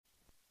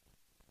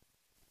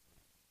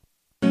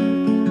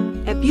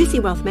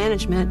Busey Wealth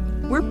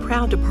Management, we're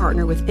proud to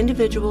partner with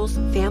individuals,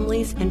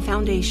 families, and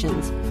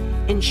foundations,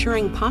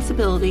 ensuring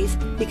possibilities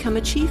become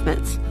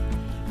achievements.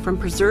 From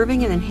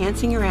preserving and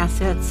enhancing your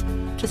assets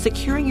to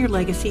securing your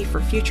legacy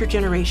for future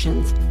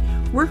generations,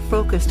 we're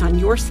focused on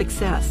your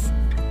success.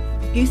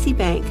 Busey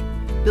Bank,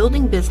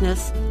 building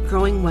business,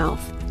 growing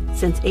wealth.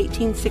 Since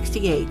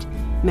 1868,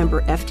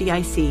 member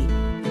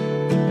FDIC.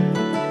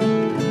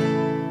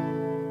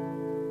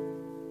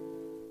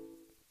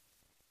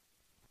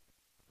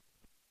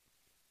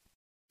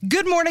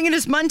 Good morning. It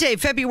is Monday,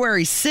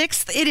 February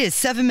 6th. It is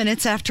 7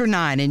 minutes after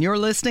 9, and you're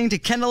listening to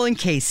Kendall and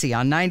Casey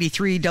on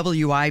 93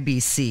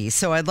 WIBC.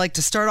 So I'd like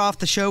to start off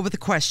the show with a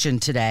question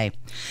today.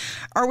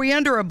 Are we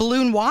under a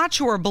balloon watch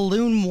or a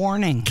balloon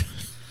warning?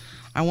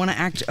 I want to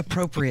act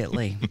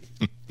appropriately.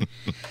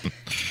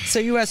 So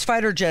U.S.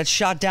 fighter jets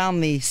shot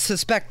down the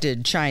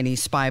suspected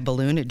Chinese spy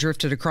balloon. It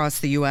drifted across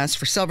the U.S.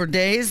 for several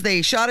days.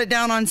 They shot it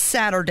down on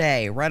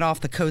Saturday, right off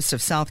the coast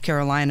of South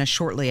Carolina,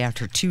 shortly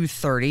after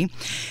 2:30.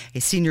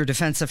 A senior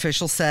defense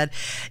official said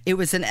it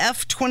was an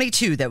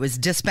F-22 that was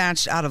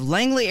dispatched out of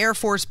Langley Air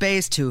Force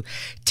Base to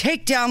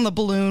take down the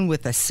balloon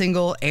with a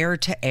single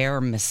air-to-air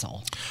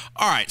missile.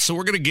 All right, so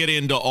we're going to get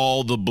into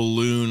all the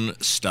balloon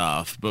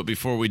stuff. But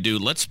before we do,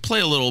 let's play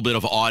a little bit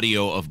of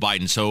audio of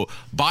Biden. So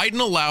Biden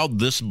allowed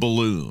this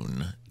balloon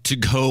to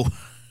go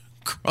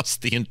across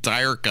the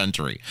entire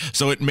country.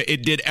 So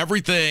it did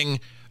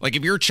everything. Like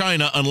if you're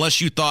China,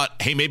 unless you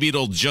thought, hey, maybe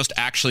it'll just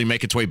actually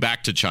make its way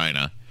back to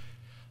China,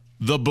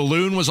 the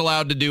balloon was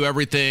allowed to do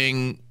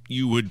everything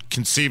you would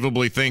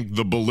conceivably think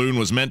the balloon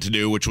was meant to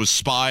do, which was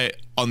spy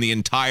on the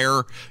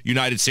entire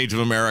United States of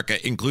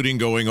America, including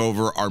going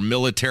over our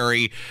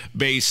military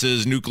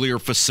bases, nuclear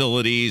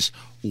facilities,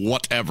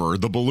 whatever.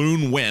 The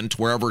balloon went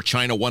wherever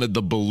China wanted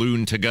the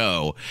balloon to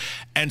go.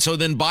 And so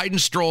then Biden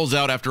strolls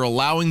out after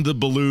allowing the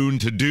balloon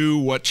to do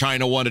what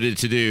China wanted it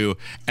to do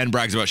and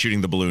brags about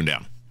shooting the balloon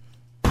down.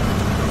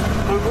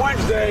 On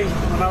Wednesday,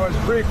 when I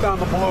was briefed on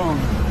the balloon,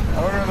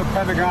 I ordered the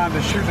Pentagon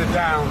to shoot it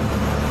down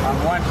on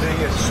Wednesday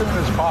as soon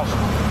as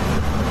possible.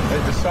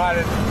 They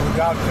decided,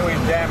 without doing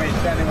damage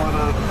to anyone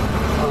on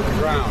the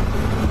ground,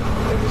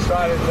 they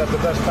decided that the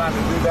best time to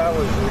do that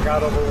was when we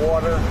got over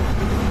water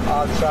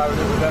outside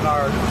within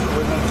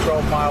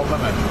 12-mile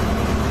limit.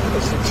 They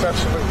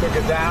successfully took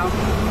it down.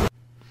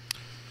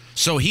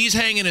 So he's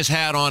hanging his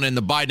hat on, and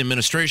the Biden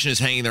administration is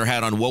hanging their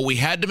hat on, well, we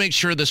had to make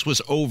sure this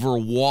was over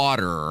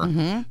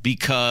water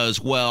because,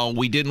 well,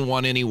 we didn't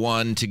want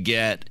anyone to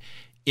get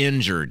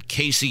injured.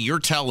 Casey, you're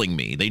telling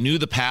me they knew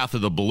the path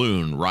of the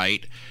balloon,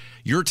 right?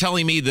 You're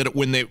telling me that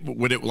when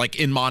it like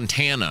in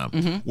Montana,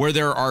 where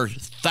there are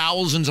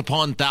thousands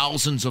upon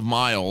thousands of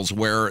miles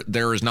where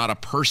there is not a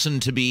person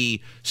to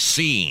be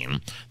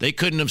seen, they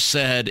couldn't have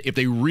said, if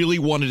they really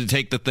wanted to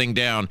take the thing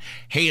down,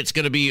 hey, it's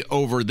going to be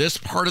over this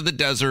part of the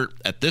desert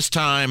at this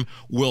time.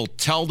 We'll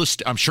tell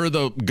I'm sure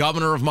the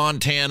governor of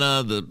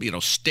Montana, the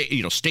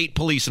state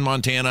police in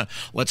Montana,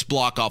 let's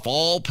block off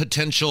all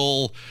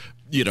potential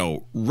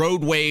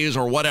roadways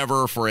or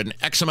whatever for an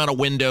X amount of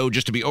window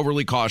just to be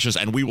overly cautious,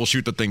 and we will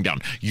shoot the thing down.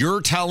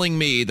 You're telling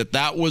me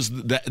that is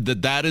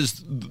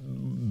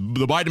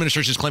the Biden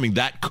administration is claiming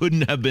that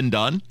couldn't have been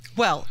done?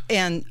 Well,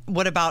 and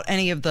what about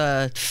any of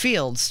the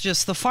fields,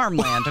 just the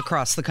farmland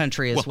across the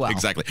country as well?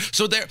 Exactly.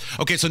 So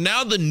so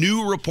now the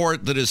new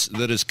report that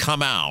has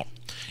come out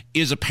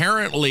is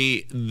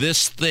apparently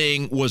this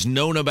thing was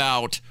known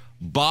about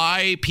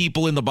by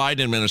people in the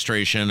Biden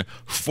administration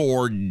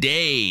for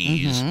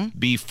days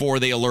before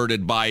they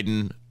alerted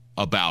Biden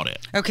about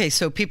it. Okay,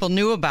 so people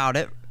knew about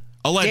it.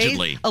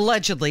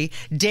 Allegedly.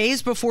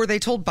 Days before they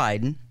told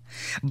Biden.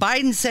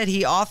 Biden said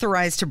he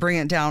authorized to bring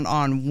it down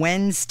on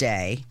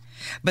Wednesday,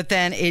 but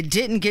then it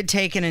didn't get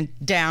taken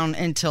down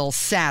until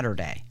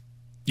Saturday.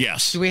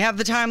 Yes. Do we have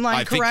the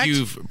timeline correct? I think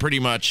you've pretty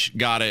much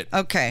got it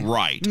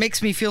right.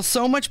 Makes me feel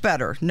so much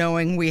better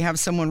knowing we have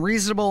someone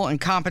reasonable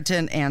and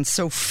competent and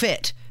so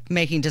fit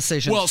making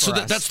decisions. Well, so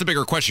that's the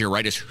bigger question here,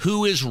 right? Is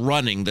who is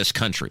running this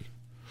country?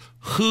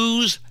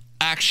 Who's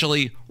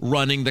actually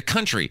running the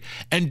country?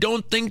 And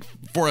don't think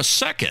for a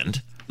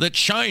second that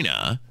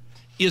China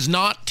is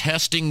not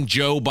testing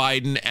Joe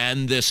Biden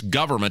and this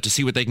government to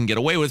see what they can get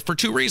away with for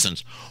two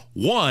reasons.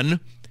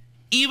 One,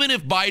 even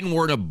if Biden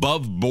were an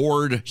above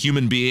board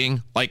human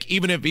being, like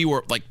even if he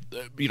were like,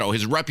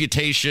 his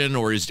reputation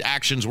or his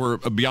actions were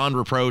beyond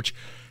reproach,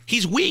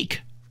 he's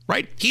weak,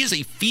 right? He is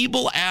a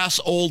feeble ass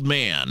old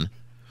man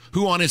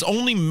who on his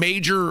only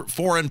major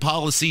foreign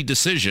policy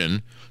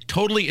decision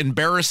totally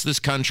embarrassed this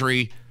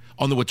country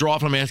on the withdrawal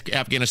from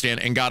Afghanistan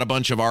and got a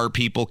bunch of our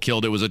people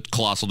killed. It was a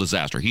colossal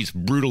disaster. He's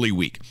brutally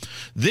weak.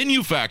 Then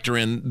you factor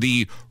in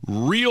the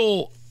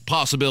real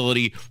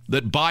possibility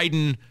that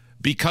Biden,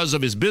 because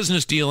of his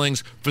business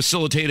dealings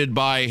facilitated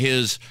by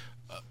his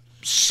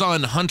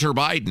son, Hunter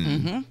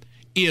Biden,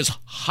 is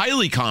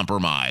highly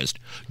compromised.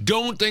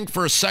 Don't think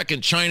for a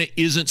second China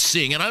isn't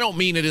seeing, and I don't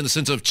mean it in the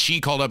sense of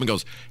Xi called up and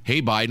goes,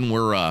 hey, Biden,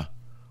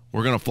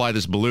 we're going to fly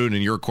this balloon,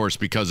 and you're, of course,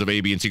 because of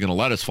A, B, and C, going to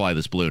let us fly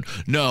this balloon.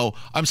 No,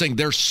 I'm saying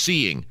they're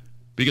seeing,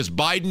 because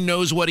Biden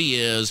knows what he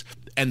is,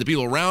 and the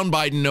people around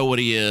Biden know what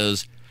he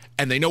is,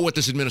 and they know what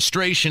this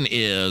administration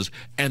is,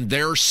 and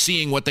they're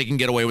seeing what they can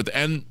get away with.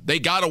 And they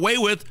got away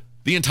with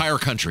the entire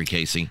country,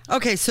 Casey.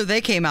 Okay, so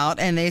they came out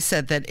and they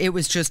said that it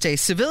was just a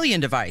civilian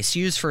device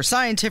used for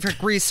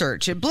scientific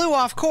research. It blew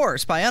off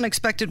course by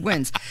unexpected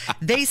winds.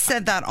 They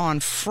said that on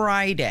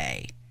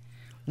Friday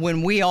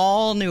when we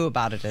all knew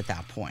about it at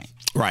that point.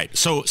 Right.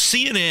 So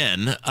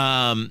CNN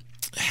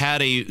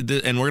had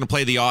and we're going to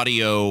play the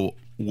audio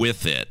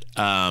with it.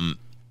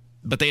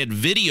 But they had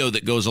video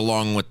that goes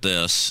along with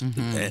this.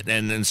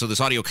 And so this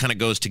audio kind of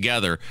goes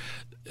together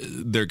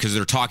because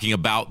they're talking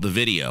about the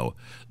video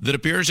that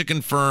appears to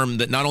confirm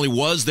that not only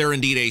was there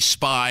indeed a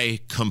spy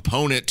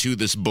component to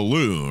this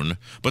balloon,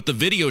 but the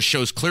video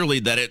shows clearly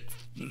that it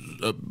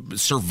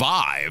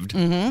survived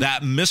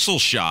that missile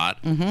shot.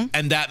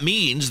 And that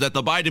means that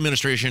the Biden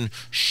administration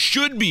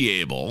should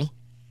be able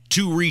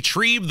to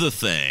retrieve the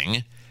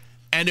thing,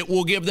 and it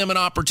will give them an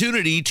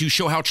opportunity to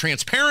show how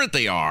transparent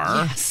they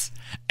are. Yes.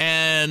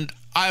 And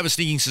I have a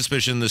sneaking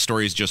suspicion this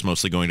story is just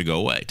mostly going to go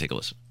away. Take a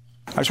listen.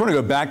 I just want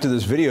to go back to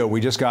this video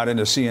we just got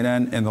into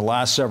CNN in the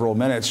last several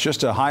minutes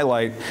just to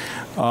highlight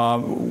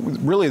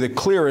really the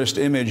clearest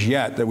image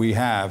yet that we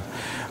have,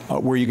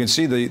 where you can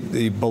see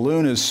the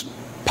balloon is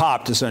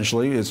popped,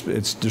 essentially.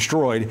 It's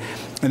destroyed.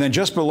 And then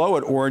just below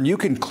it, Orrin, you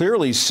can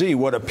clearly see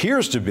what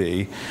appears to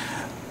be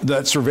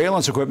that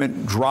surveillance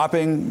equipment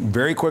dropping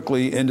very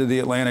quickly into the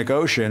Atlantic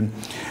Ocean.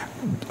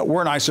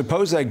 Warren, I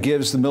suppose that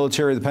gives the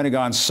military, the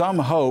Pentagon, some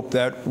hope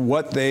that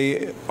what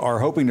they are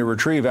hoping to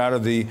retrieve out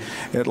of the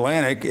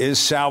Atlantic is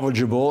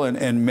salvageable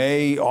and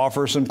may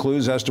offer some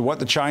clues as to what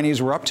the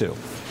Chinese were up to.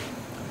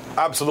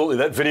 Absolutely.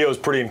 That video is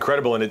pretty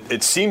incredible, and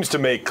it seems to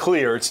make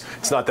clear,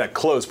 it's not that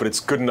close, but it's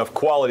good enough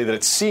quality that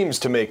it seems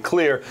to make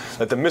clear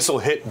that the missile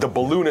hit the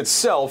balloon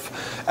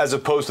itself as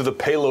opposed to the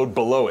payload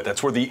below it.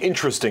 That's where the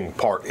interesting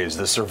part is.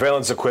 The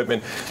surveillance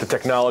equipment, the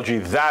technology,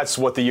 that's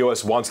what the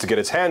U.S. wants to get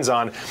its hands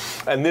on.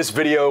 And this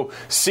video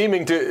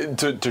seeming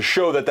to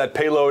show that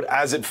payload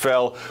as it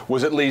fell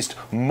was at least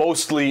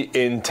mostly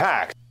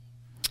intact.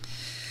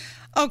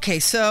 Okay,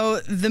 so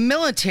the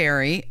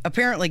military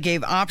apparently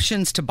gave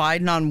options to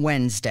Biden on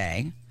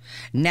Wednesday.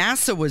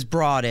 NASA was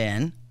brought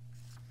in.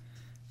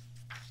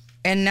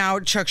 And now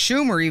Chuck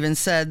Schumer even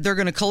said they're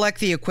going to collect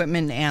the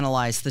equipment and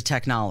analyze the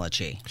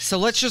technology. So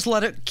let's just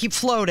let it keep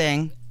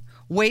floating,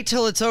 wait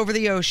till it's over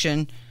the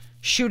ocean,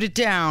 shoot it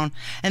down,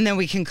 and then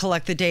we can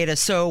collect the data.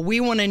 So we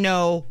want to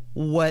know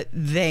what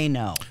they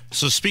know.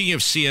 So speaking of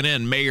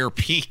CNN, Mayor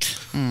Pete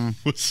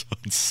was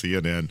on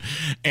CNN,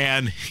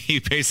 and he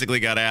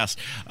basically got asked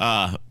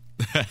how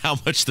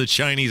much the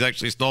Chinese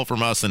actually stole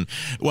from us. And,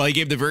 well, he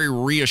gave the very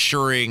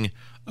reassuring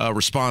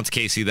response,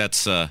 Casey,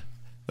 that's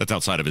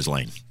outside of his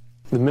lane.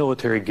 The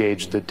military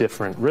gauged the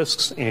different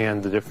risks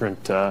and the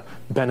different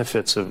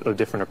benefits of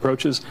different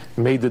approaches,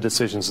 made the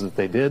decisions that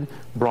they did,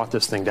 brought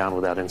this thing down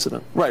without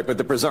incident. Right, but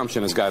the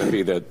presumption has got to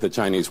be that the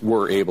Chinese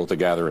were able to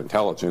gather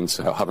intelligence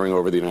hovering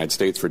over the United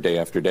States for day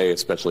after day,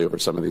 especially over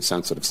some of these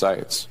sensitive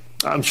sites.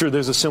 I'm sure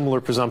there's a similar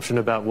presumption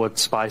about what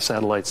spy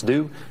satellites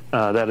do.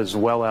 That is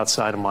well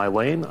outside of my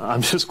lane.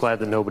 I'm just glad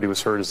that nobody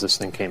was hurt as this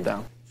thing came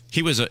down.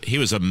 He was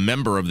a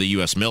member of the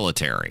U.S.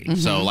 military.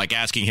 So, like,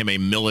 asking him a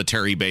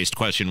military-based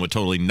question would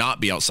totally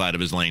not be outside of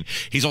his lane.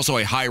 He's also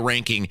a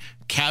high-ranking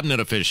cabinet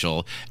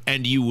official,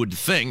 and you would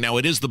think, now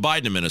it is the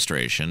Biden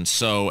administration,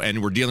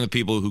 and we're dealing with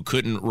people who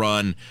couldn't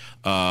run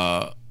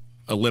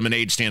a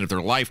lemonade stand if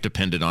their life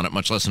depended on it,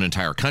 much less an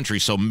entire country,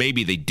 so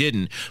maybe they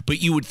didn't.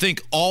 But you would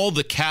think all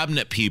the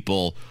cabinet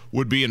people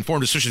would be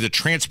informed, especially the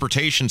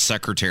transportation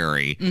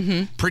secretary.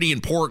 Pretty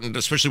important,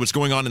 especially what's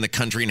going on in the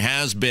country and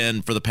has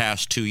been for the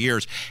past 2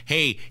 years.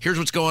 Hey, here's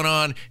what's going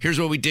on. Here's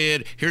what we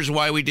did. Here's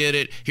why we did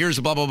it. Here's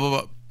blah, blah, blah,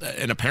 blah.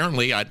 And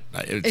apparently,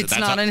 it's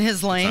not in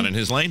his lane. It's not in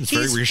his lane. It's He's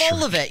very reassuring.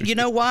 full of it. You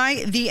know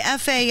why? The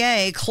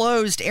FAA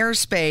closed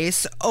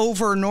airspace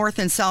over North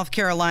and South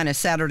Carolina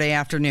Saturday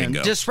afternoon,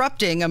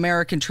 disrupting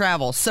American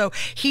travel. So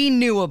he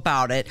knew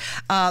about it.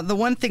 The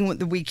one thing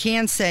that we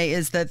can say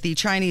is that the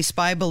Chinese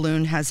spy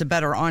balloon has a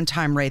better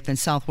on-time rate than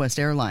Southwest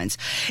Airlines.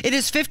 It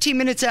is 15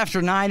 minutes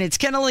after 9. It's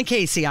Kendall and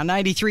Casey on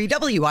 93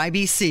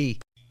 WIBC.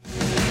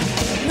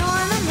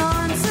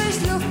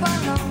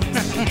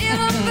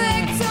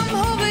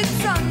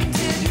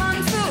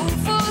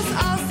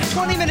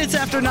 20 minutes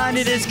after 9,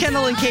 it is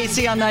Kendall and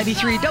Casey on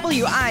 93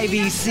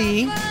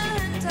 WIBC.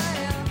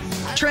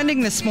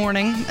 Trending this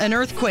morning, an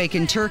earthquake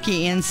in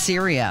Turkey and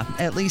Syria.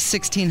 At least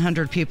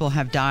 1,600 people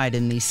have died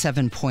in the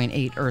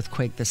 7.8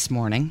 earthquake this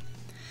morning.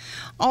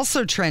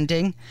 Also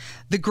trending,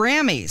 the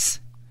Grammys.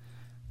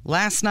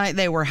 Last night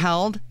they were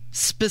held.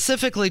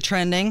 Specifically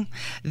trending,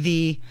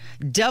 the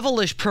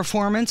devilish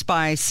performance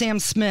by Sam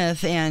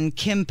Smith and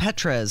Kim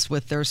Petras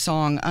with their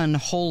song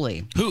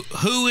Unholy.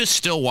 Who is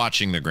still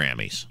watching the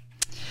Grammys?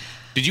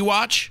 Did you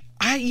watch?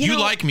 You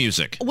like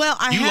music. Well,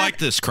 you like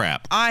this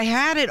crap. I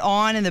had it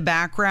on in the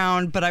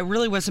background, but I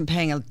really wasn't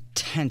paying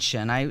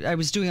attention. I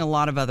was doing a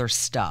lot of other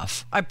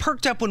stuff. I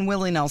perked up when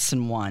Willie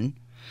Nelson won,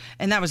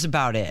 and that was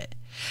about it.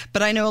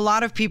 But I know a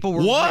lot of people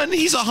were... Won?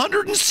 He's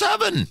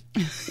 107.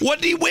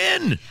 What did he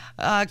win?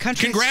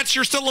 Congrats,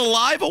 you're still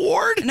alive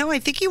award? No, I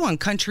think he won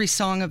Country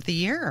Song of the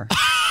Year.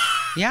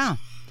 Yeah.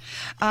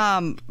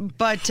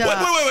 But...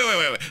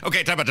 Wait.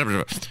 Okay, time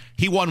out.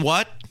 He won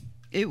what?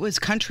 It was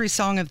Country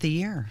Song of the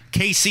Year.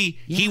 Casey,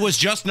 he was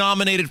just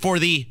nominated for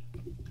the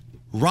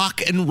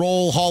Rock and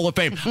Roll Hall of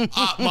Fame.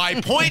 My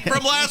point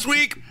from last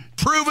week,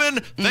 proven.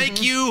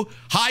 Thank you.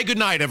 Hi, good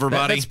night,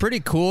 everybody. That's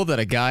pretty cool that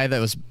a guy that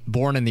was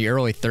born in the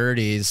early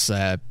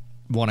 30s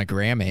won a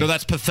Grammy. No,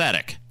 that's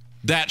pathetic.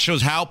 That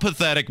shows how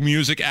pathetic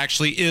music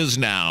actually is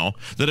now,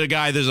 that a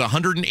guy that's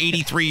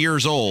 183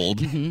 years old,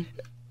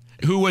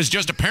 who was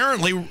just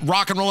apparently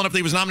rock and roll enough that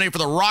he was nominated for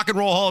the Rock and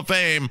Roll Hall of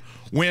Fame,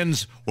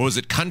 wins, what was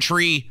it,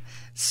 Country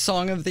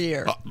Song of the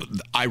Year.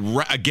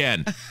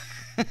 Again,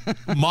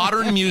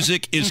 modern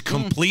music is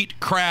complete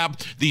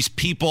crap. These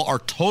people are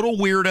total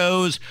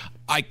weirdos.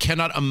 I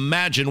cannot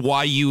imagine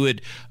why you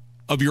would,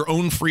 of your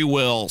own free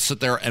will, sit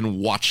there and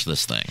watch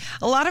this thing.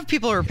 A lot of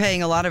people are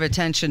paying a lot of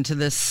attention to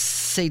this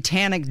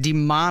satanic,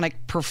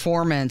 demonic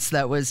performance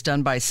that was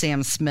done by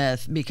Sam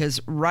Smith,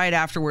 because right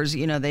afterwards,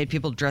 they had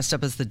people dressed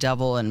up as the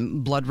devil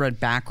and blood red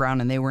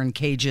background, and they were in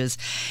cages.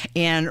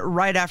 And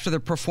right after the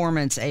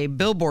performance, a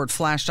billboard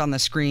flashed on the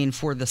screen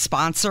for the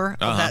sponsor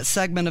of that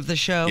segment of the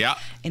show. Yeah.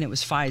 And it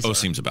was Pfizer. Oh,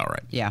 seems about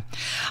right. Yeah.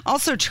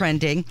 Also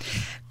trending,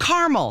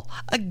 Carmel,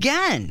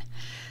 again.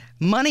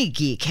 Money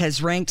Geek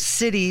has ranked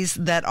cities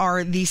that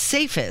are the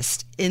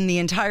safest in the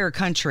entire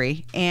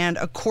country, and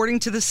according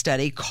to the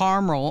study,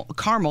 Carmel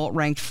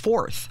ranked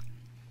 4th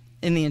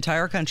in the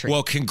entire country.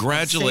 Well,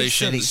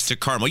 congratulations to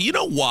Carmel. You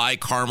know why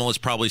Carmel is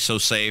probably so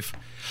safe?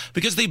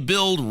 Because they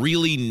build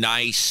really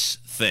nice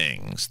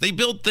things. They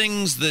build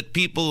things that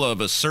people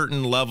of a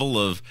certain level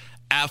of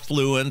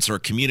affluence or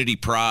community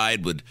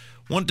pride would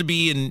want to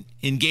be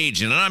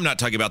engaged in. And I'm not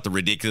talking about the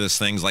ridiculous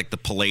things like the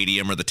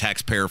Palladium or the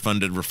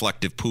taxpayer-funded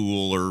reflective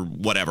pool or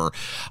whatever.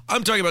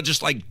 I'm talking about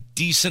just like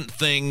decent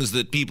things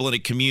that people in a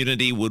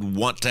community would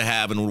want to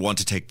have and would want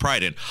to take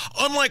pride in.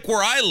 Unlike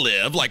where I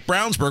live, like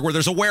Brownsburg, where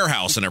there's a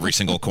warehouse in every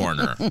single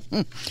corner.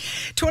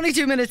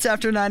 22 minutes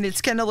after 9,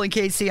 it's Kendall and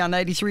Casey on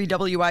 93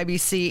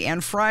 WIBC.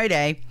 And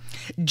Friday,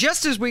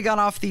 just as we got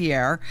off the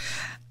air,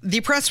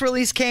 the press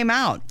release came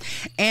out,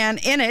 and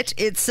in it,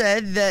 it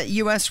said that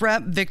U.S.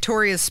 Rep.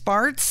 Victoria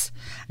Spartz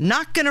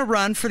not going to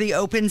run for the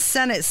open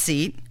Senate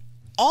seat.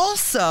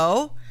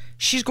 Also,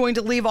 she's going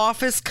to leave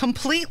office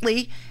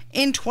completely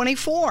in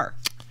 24.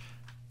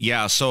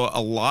 Yeah, so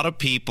a lot of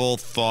people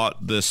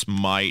thought this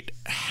might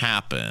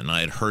happen.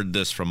 I had heard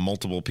this from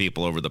multiple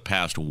people over the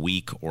past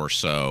week or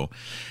so.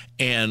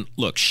 And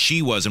look,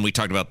 she was, and we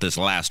talked about this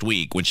last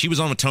week, when she was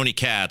on with Tony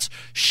Katz,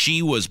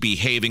 she was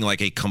behaving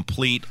like a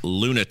complete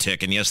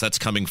lunatic. And yes, that's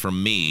coming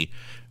from me,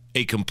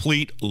 a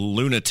complete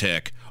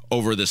lunatic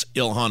over this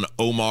Ilhan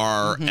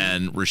Omar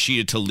and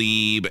Rashida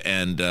Tlaib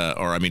and,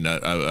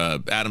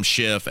 Adam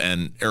Schiff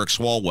and Eric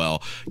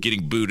Swalwell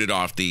getting booted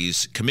off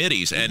these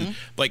committees. And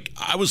like,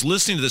 I was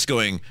listening to this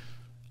going,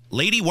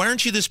 lady, why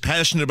aren't you this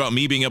passionate about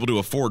me being able to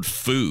afford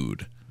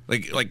food?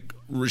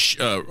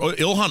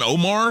 Ilhan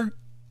Omar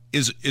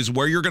is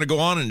where you're going to go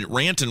on and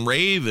rant and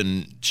rave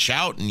and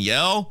shout and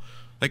yell.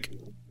 Like,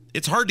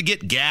 it's hard to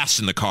get gas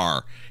in the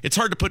car. It's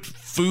hard to put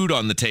food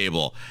on the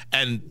table,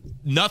 and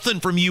nothing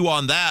from you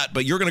on that.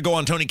 But you're going to go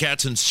on Tony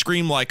Katz and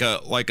scream like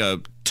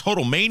a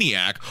total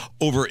maniac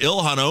over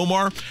Ilhan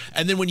Omar.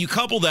 And then when you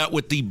couple that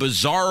with the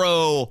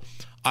bizarro,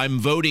 I'm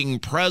voting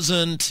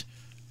present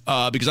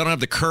because I don't have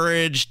the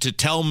courage to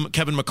tell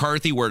Kevin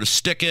McCarthy where to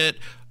stick it.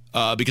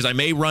 Because I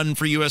may run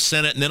for U.S.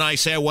 Senate, and then I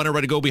say I want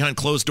everybody to go behind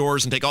closed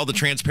doors and take all the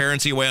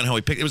transparency away on how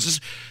he picked. It was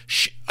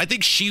just, I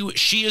think she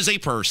is a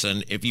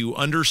person, if you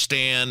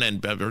understand,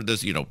 and I've heard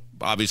this,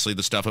 obviously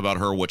the stuff about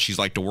her, what she's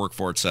like to work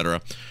for,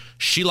 etc.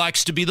 She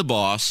likes to be the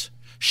boss.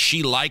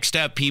 She likes to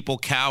have people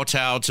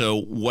kowtow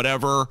to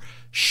whatever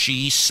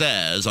she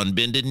says on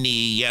bended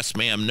knee, yes,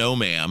 ma'am, no,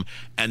 ma'am.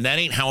 And that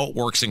ain't how it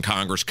works in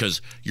Congress,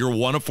 because you're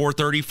one of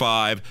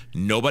 435.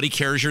 Nobody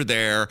cares you're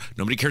there.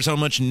 Nobody cares how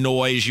much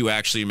noise you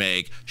actually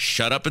make.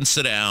 Shut up and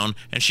sit down.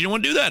 And she didn't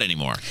want to do that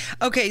anymore.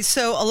 Okay,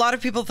 so a lot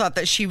of people thought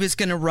that she was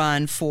going to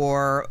run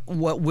for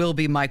what will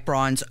be Mike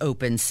Braun's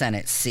open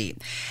Senate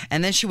seat.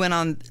 And then she went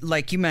on,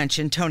 like you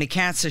mentioned, Tony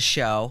Katz's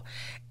show,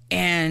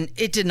 and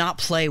it did not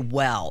play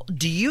well.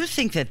 Do you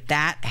think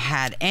that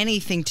had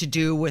anything to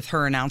do with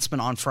her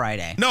announcement on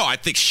Friday? No, I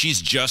think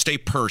she's just a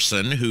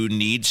person who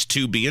needs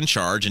to be in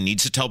charge and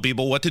needs to tell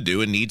people what to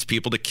do and needs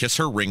people to kiss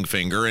her ring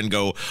finger and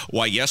go,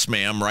 why, yes,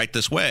 ma'am, right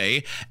this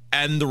way.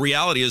 And the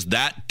reality is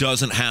that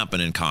doesn't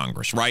happen in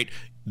Congress, right?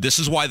 This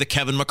is why the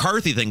Kevin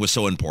McCarthy thing was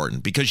so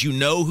important, because you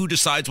know who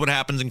decides what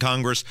happens in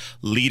Congress?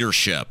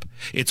 Leadership.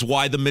 It's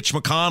why the Mitch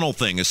McConnell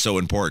thing is so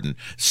important.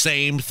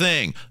 Same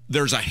thing.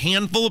 There's a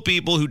handful of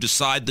people who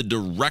decide the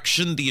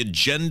direction, the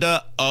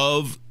agenda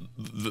of,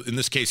 in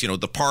this case,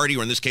 the party,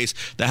 or in this case,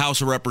 the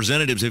House of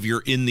Representatives, if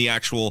you're in the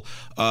actual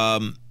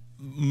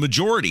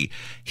majority.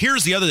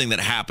 Here's the other thing that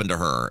happened to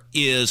her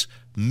is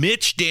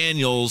Mitch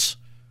Daniels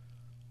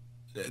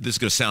this is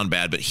going to sound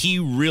bad, but he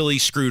really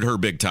screwed her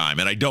big time.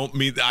 And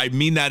I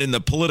mean that in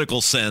the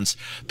political sense,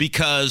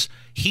 because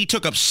he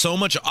took up so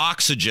much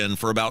oxygen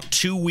for about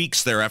 2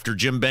 weeks there after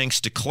Jim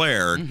Banks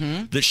declared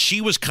that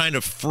she was kind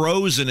of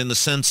frozen in the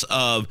sense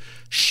of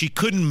she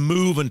couldn't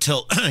move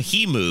until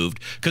he moved.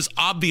 Because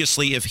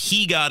obviously if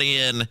he got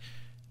in,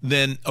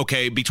 then,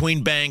 okay,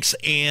 between Banks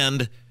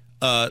and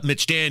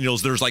Mitch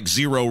Daniels, there's like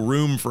zero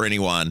room for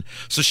anyone.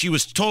 So she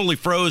was totally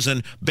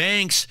frozen.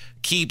 Banks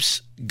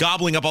keeps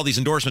gobbling up all these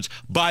endorsements.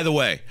 By the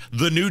way,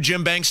 the new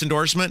Jim Banks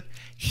endorsement,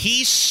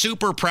 he's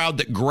super proud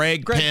that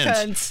Greg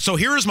Pence. So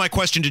here is my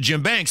question to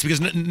Jim Banks, because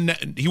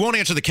he won't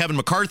answer the Kevin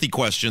McCarthy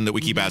question that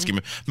we keep asking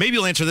him. Maybe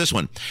he'll answer this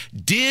one.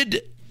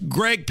 Did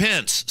Greg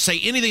Pence say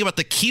anything about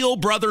the Keel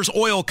Brothers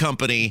Oil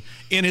Company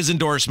in his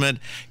endorsement?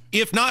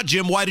 If not,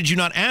 Jim, why did you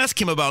not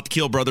ask him about the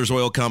Keel Brothers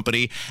Oil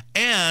Company?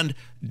 And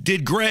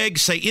did Greg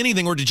say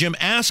anything, or did Jim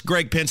ask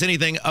Greg Pence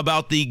anything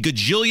about the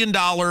gajillion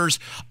dollars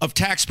of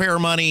taxpayer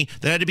money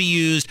that had to be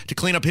used to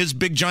clean up his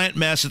big giant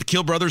mess at the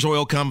Keel Brothers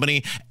Oil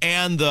Company,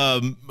 and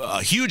the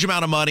huge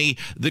amount of money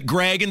that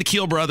Greg and the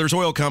Keel Brothers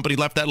Oil Company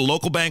left that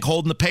local bank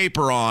holding the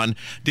paper on?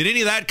 Did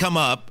any of that come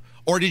up?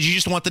 Or did you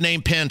just want the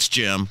name Pence,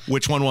 Jim?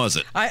 Which one was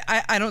it?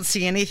 I don't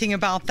see anything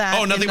about that.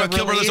 Oh, nothing about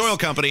Keel Brothers Oil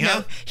Company, huh?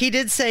 No, he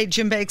did say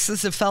Jim Banks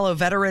is a fellow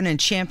veteran and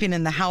champion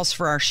in the House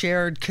for our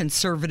shared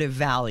conservative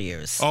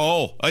values.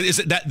 Oh, is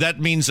it that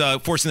means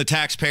forcing the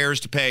taxpayers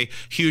to pay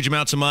huge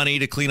amounts of money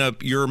to clean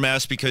up your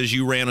mess because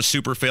you ran a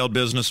super failed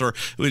business, or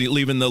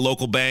leaving the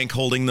local bank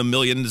holding the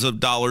millions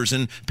of dollars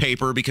in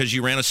paper because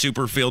you ran a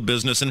super failed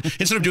business, and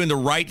instead of doing the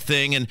right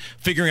thing and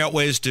figuring out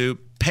ways to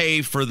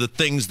pay for the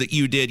things that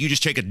you did, you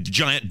just take a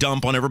giant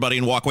dump on everybody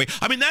and walk away.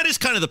 I mean, that is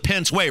kind of the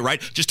Pence way, right?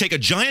 Just take a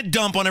giant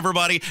dump on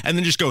everybody and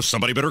then just go,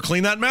 somebody better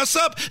clean that mess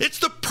up. It's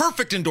the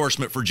perfect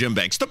endorsement for Jim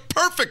Banks. The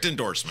perfect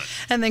endorsement.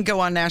 And then go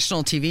on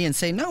national TV and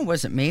say, no, it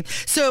wasn't me.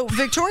 So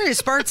Victoria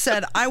Sparks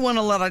said, I won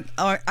a lot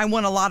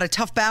of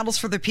tough battles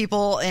for the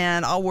people,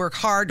 and I'll work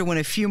hard to win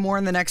a few more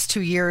in the next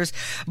 2 years.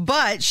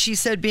 But she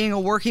said being a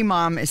working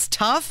mom is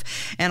tough,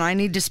 and I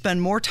need to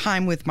spend more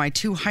time with my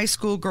 2 high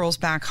school girls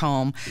back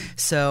home.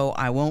 So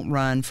I won't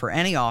run for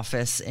any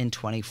office in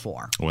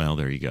 24. Well,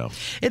 there you go.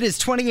 It is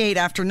 28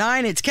 after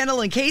 9. It's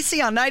Kendall and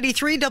Casey on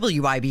 93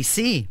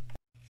 WIBC.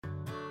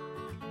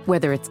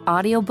 Whether it's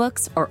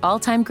audiobooks or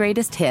all-time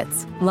greatest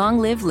hits, long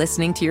live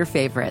listening to your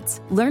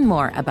favorites. Learn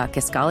more about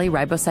Kisqali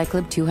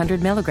Ribociclib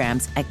 200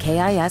 milligrams at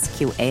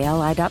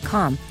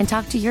KISQALI.com and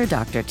talk to your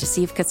doctor to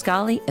see if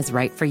Kisqali is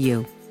right for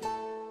you.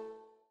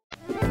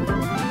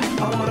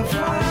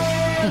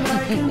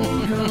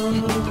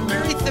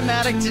 Very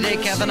thematic today,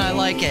 Kevin. I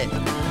like it.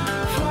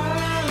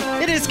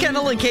 It is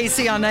Kendall and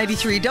Casey on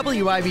 93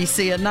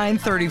 WIBC at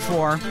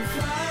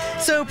 9:34.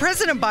 So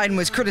President Biden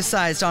was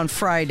criticized on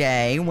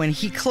Friday when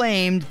he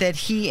claimed that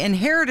he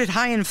inherited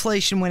high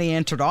inflation when he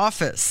entered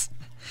office.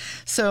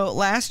 So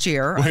last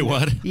year... Wait,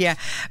 what? Yeah.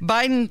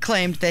 Biden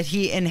claimed that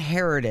he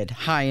inherited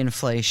high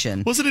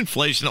inflation. Wasn't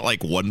inflation at like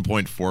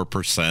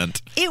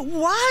 1.4%? It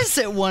was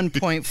at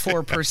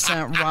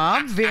 1.4%,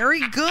 Rob.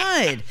 Very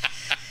good.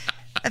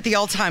 At the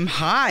all-time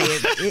high,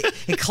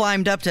 it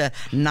climbed up to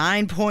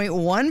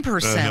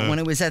 9.1% when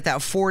it was at that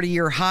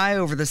 40-year high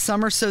over the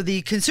summer. So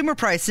the Consumer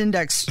Price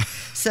Index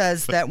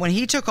says that when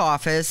he took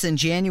office in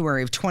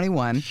January of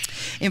 21,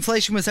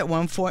 inflation was at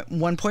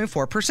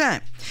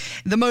 1.4%.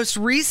 The most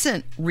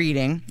recent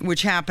reading,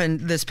 which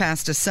happened this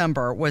past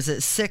December, was at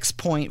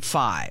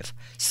 6.5.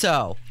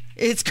 So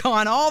it's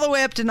gone all the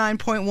way up to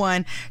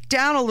 9.1,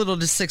 down a little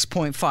to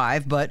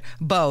 6.5, but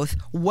both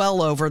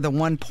well over the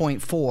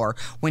 1.4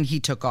 when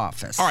he took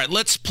office. All right,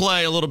 let's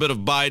play a little bit of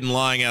Biden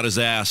lying out his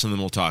ass, and then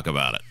we'll talk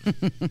about it.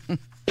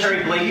 Do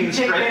you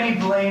take any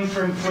blame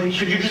for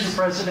inflation, Mr.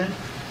 President?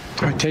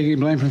 Do I take any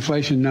blame for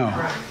inflation? No.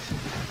 Right.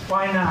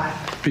 Why not?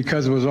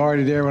 Because it was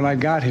already there when I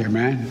got here,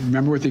 man.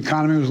 Remember what the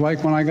economy was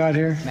like when I got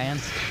here? Man.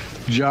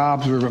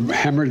 Jobs were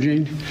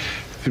hemorrhaging.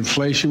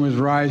 Inflation was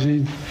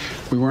rising.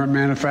 We weren't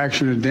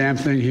manufacturing a damn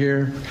thing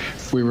here.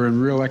 We were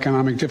in real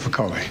economic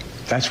difficulty.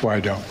 That's why I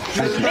don't.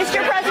 Thank you.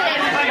 Mr. President.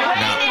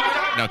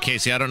 Now,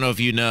 Casey, I don't know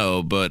if you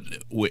know, but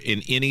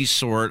in any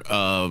sort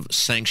of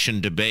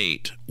sanctioned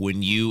debate,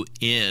 when you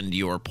end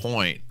your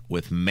point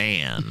with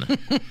man,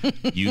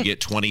 you get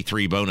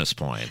 23 bonus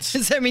points.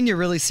 Does that mean you're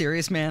really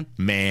serious, man?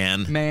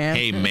 Man.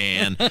 Hey,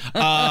 man.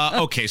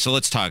 Okay, so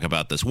let's talk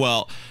about this.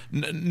 Well,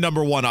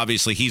 number one,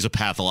 obviously, he's a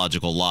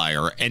pathological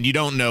liar, and you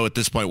don't know at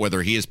this point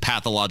whether he is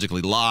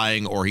pathologically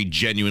lying or he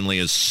genuinely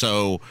is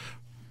so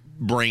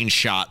brain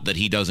shot that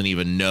he doesn't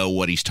even know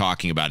what he's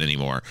talking about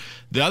anymore.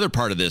 The other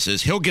part of this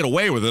is he'll get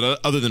away with it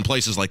other than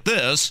places like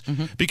this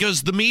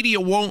because the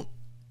media won't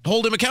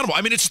hold him accountable.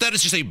 I mean,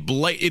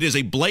 it is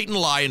a blatant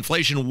lie.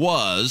 Inflation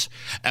was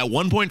at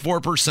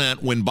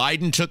 1.4% when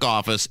Biden took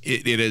office.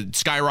 It had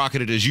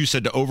skyrocketed, as you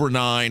said, to over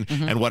 9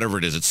 and whatever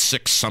it is. It's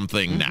 6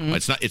 something now.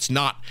 It's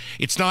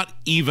not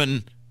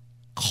even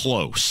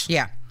close.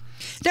 Yeah.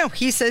 No,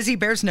 he says he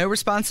bears no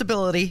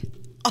responsibility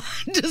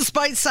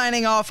despite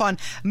signing off on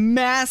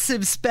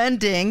massive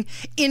spending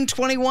in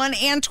 21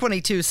 and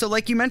 22. So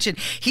like you mentioned,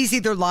 he's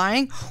either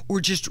lying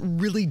or just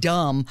really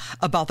dumb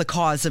about the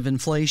cause of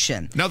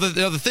inflation. Now,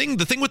 the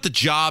thing with the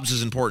jobs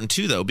is important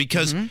too, though,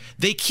 because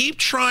they keep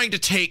trying to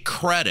take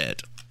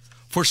credit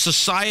for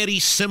society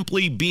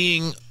simply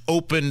being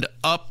opened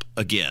up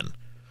again.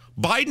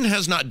 Biden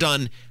has not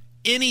done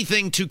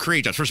anything to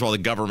create jobs. First of all, the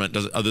government,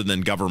 other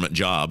than government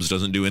jobs,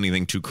 doesn't do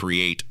anything to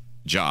create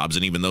jobs.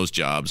 And even those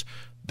jobs,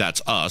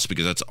 that's us,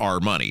 because that's our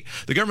money.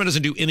 The government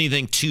doesn't do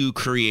anything to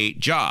create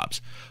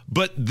jobs.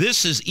 But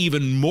this is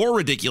even more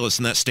ridiculous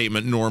than that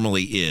statement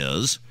normally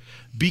is,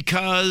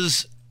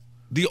 because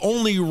the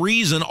only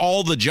reason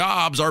all the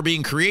jobs are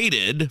being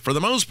created, for the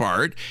most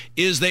part,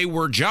 is they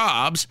were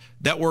jobs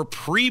that were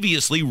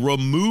previously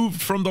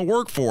removed from the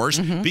workforce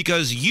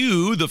because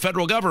you, the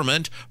federal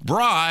government,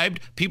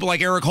 bribed people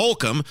like Eric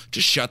Holcomb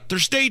to shut their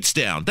states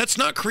down. That's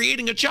not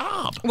creating a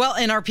job. Well,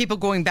 and are people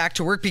going back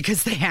to work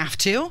because they have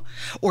to,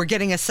 or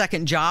getting a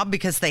second job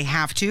because they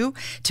have to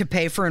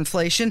pay for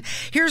inflation?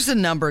 Here's a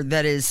number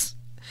that is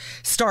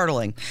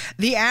startling.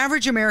 The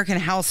average American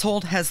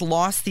household has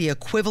lost the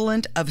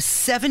equivalent of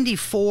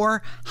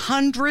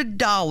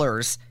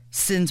 $7,400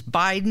 since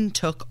Biden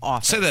took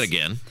office. Say that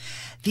again.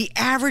 The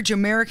average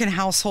American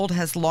household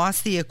has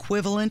lost the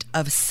equivalent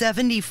of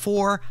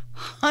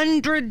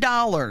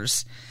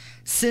 $7,400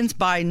 since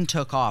Biden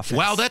took office.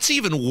 Wow, that's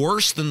even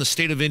worse than the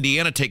state of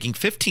Indiana taking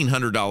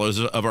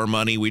 $1,500 of our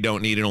money we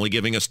don't need and only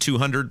giving us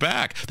 $200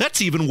 back.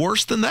 That's even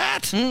worse than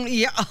that.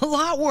 Yeah, a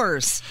lot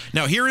worse.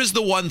 Now, here is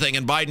the one thing,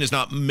 and Biden is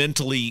not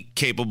mentally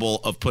capable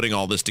of putting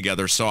all this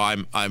together, so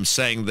I'm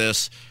saying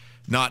this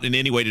not in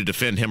any way to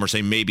defend him or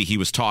say maybe he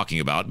was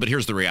talking about, but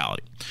here's the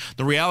reality.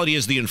 The reality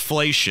is the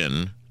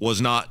inflation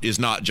is not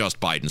just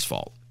Biden's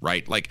fault,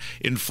 right? Like,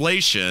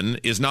 inflation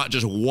is not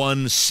just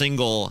one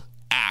single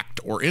act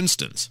or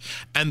instance.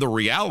 And the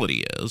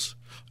reality is,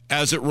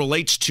 as it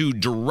relates to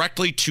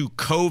directly to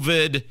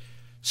COVID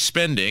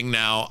spending,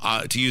 now,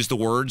 to use the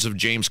words of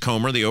James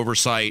Comer, the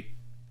oversight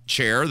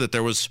chair, that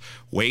there was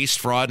waste,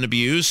 fraud, and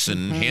abuse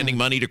and handing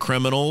money to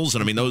criminals.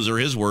 And I mean, those are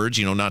his words,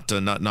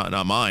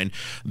 not mine.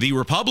 The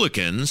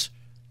Republicans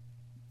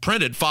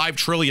printed $5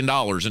 trillion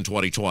in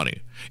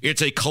 2020.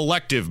 It's a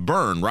collective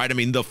burn, right? I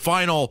mean, the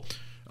final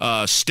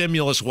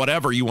stimulus,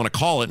 whatever you want to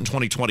call it, in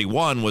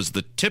 2021 was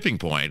the tipping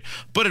point,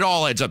 but it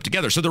all adds up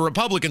together. So the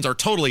Republicans are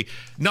totally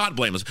not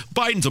blameless.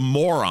 Biden's a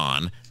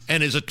moron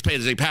and is a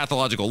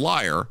pathological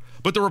liar,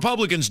 but the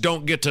Republicans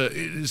don't get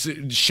to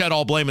shed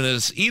all blame in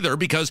this either,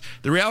 because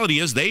the reality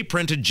is they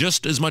printed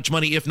just as much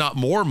money, if not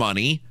more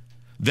money,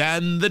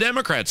 than the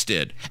Democrats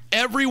did.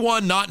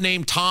 Everyone not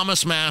named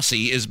Thomas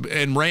Massey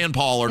and Rand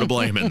Paul are to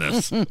blame in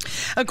this.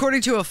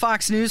 According to a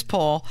Fox News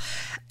poll,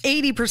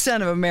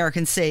 80% of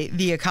Americans say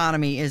the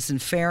economy is in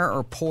fair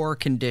or poor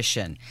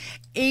condition.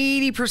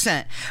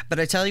 80%. But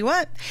I tell you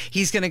what,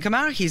 he's going to come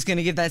out, he's going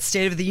to give that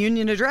State of the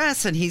Union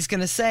address, and he's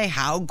going to say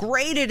how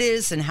great it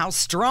is and how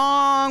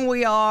strong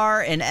we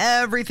are and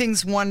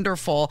everything's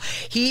wonderful.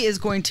 He is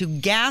going to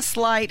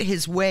gaslight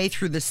his way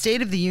through the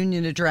State of the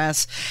Union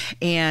address,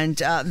 and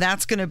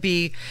that's going to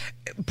be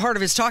part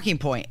of his talking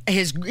point,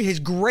 his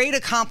great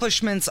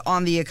accomplishments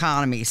on the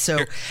economy. So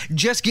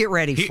just get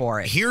ready for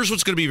it. Here's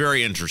what's going to be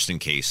very interesting,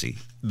 Casey.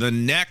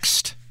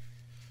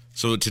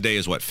 So today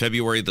is what,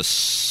 February the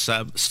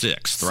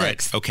 6th, right?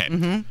 6th.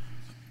 Okay.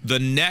 The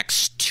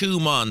next 2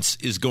 months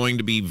is going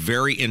to be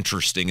very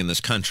interesting in this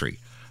country,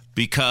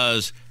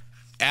 because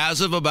as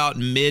of about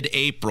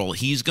mid-April,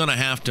 he's going to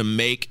have to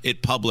make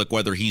it public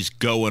whether he's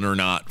going or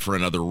not for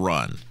another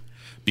run.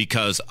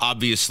 Because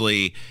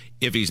obviously,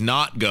 if he's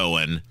not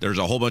going, there's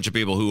a whole bunch of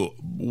people who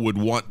would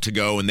want to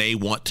go, and they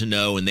want to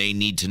know, and they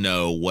need to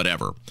know,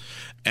 whatever.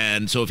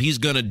 And so if he's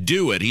going to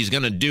do it, he's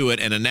going to do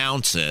it and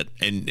announce it.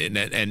 And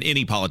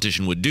any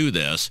politician would do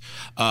this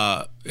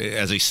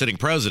as a sitting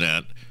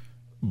president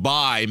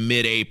by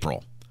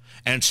mid-April.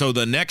 And so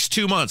the next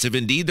 2 months, if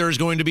indeed there is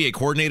going to be a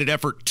coordinated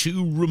effort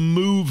to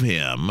remove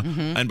him,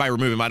 and by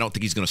remove him, I don't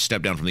think he's going to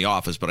step down from the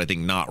office, but I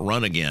think not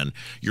run again,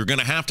 you're going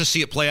to have to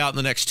see it play out in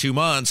the next 2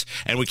 months.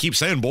 And we keep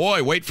saying,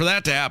 boy, wait for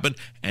that to happen.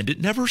 And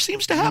it never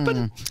seems to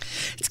happen.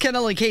 It's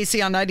Kendall and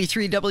Casey on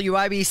 93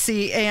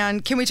 WIBC.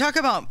 And can we talk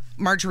about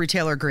Marjorie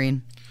Taylor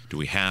Greene? Do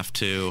we have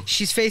to?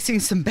 She's facing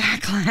some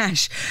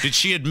backlash. Did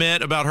she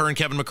admit about her and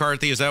Kevin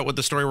McCarthy? Is that what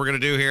the story we're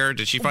going to do here?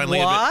 Did she finally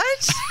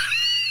admit?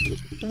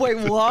 Wait,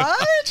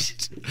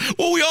 what?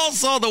 Well, we all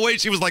saw the way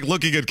she was like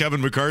looking at Kevin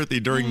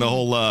McCarthy during the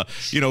whole,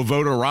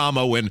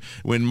 vote-a-rama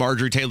when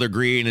Marjorie Taylor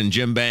Greene and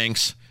Jim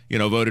Banks,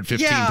 voted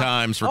 15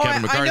 times for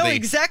Kevin McCarthy. I know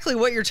exactly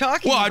what you're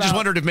talking about. Well, I just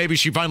wondered if maybe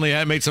she finally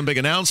had made some big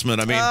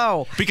announcement. I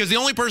mean, because the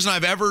only person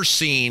I've ever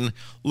seen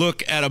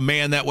look at a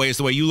man that way is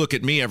the way you look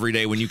at me every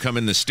day when you come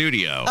in the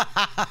studio.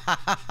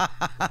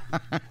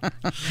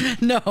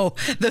 No,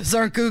 those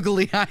aren't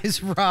googly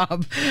eyes,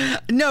 Rob.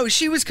 No,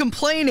 she was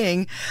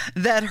complaining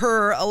that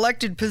her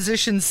elected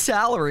position's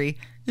salary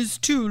is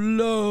too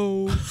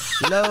low.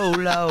 low.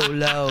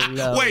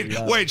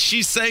 Wait,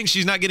 she's saying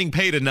she's not getting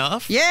paid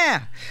enough?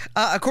 Yeah.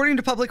 According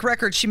to public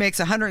records, she makes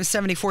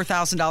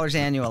 $174,000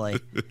 annually.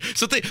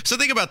 So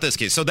think about this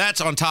case. So that's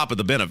on top of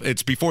the benefit.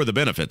 It's before the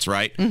benefits,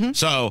 right? Mm-hmm.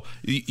 So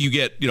you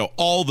get,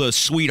 all the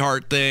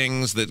sweetheart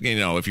things that,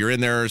 if you're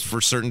in there for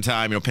a certain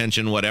time,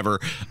 pension, whatever.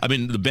 I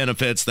mean, the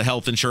benefits, the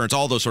health insurance,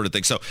 all those sort of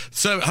things. So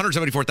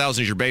 $174,000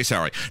 is your base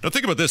salary. Now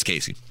think about this,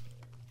 Casey.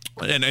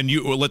 And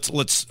you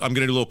let's I'm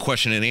going to do a little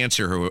question and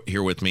answer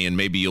here with me, and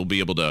maybe you'll be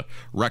able to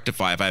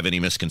rectify if I have any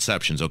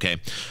misconceptions, okay?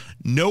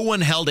 No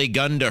one held a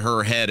gun to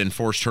her head and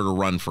forced her to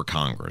run for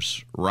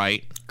Congress,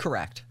 right?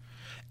 Correct.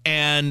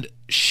 And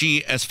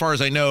she, as far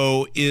as I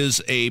know,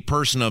 is a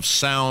person of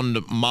sound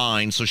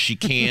mind, so she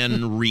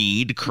can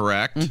read,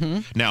 correct?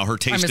 Mm-hmm. Now, her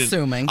taste, I'm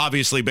assuming.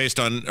 Obviously, based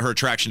on her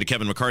attraction to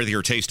Kevin McCarthy,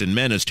 her taste in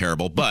men is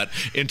terrible. But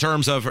in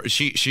terms of,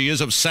 she is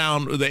of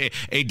sound,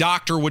 a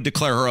doctor would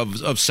declare her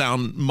of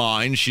sound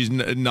mind. She's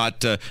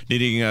not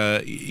needing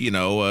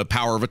a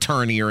power of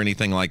attorney or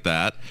anything like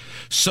that.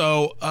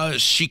 So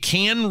she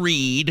can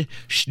read.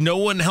 No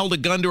one held a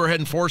gun to her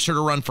head and forced her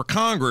to run for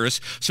Congress.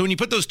 So when you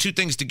put those two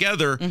things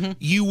together,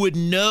 you would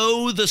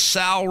know the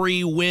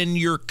salary when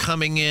you're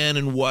coming in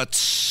and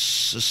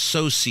what's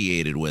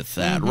associated with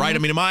that, right? I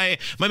mean, am I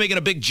making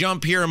a big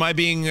jump here? Am I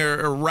being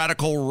a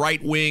radical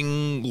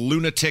right-wing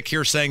lunatic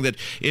here, saying that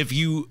if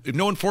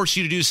no one forced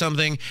you to do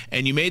something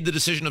and you made the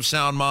decision of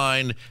sound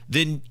mind,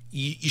 then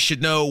you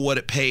should know what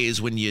it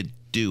pays when you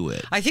do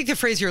it? I think the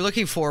phrase you're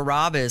looking for,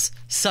 Rob, is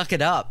suck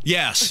it up.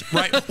 Yes,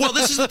 right. Well,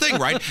 this is the thing,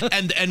 right?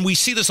 And we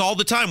see this all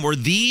the time where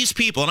these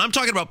people, and I'm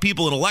talking about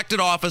people in elected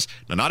office,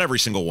 now not every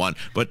single one,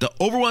 but the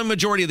overwhelming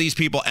majority of these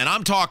people, and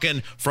I'm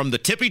talking from the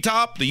tippy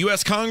top, the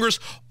U.S. Congress,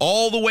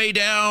 all the way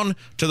down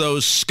to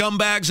those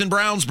scumbags in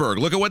Brownsburg.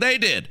 Look at what they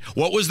did.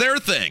 What was their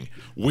thing?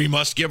 We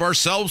must give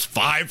ourselves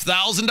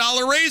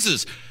 $5,000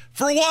 raises.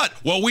 For what?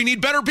 Well, we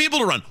need better people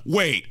to run.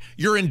 Wait,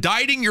 you're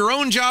indicting your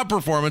own job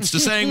performance to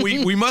saying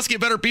we must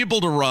get better people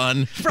to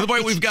run. Right. By the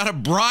way, we've got to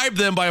bribe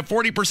them by a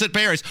 40%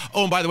 pay raise.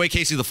 Oh, and by the way,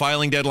 Casey, the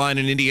filing deadline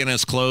in Indiana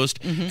is closed.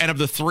 And of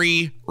the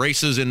 3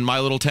 races in my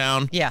little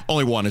town,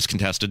 only 1 is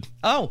contested.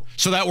 Oh.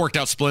 So that worked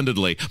out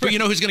splendidly. But you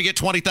know who's going to get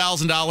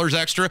 $20,000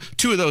 extra?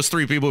 2 of those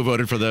 3 people who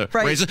voted for the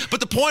raises. But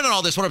the point on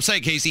all this, what I'm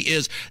saying, Casey,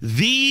 is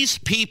these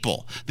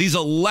people, these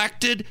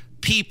elected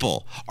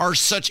people, are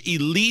such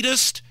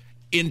elitist,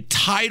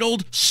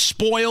 entitled,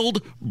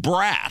 spoiled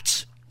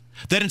brats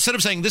that instead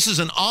of saying this is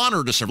an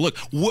honor to serve, look,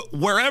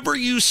 wherever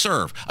you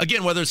serve,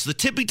 again, whether it's the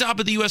tippy top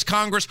of the U.S.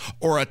 Congress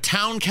or a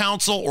town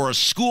council or a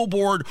school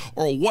board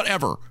or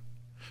whatever,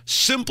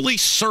 simply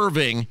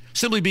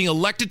being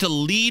elected to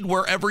lead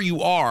wherever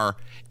you are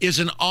is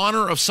an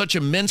honor of such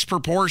immense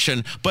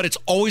proportion, but it's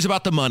always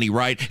about the money,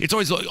 right? It's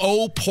always like,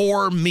 oh,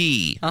 poor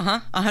me.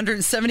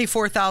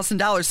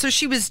 $174,000. So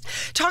she was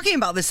talking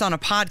about this on a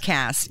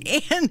podcast,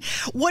 and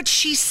what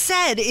she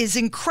said is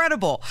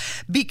incredible.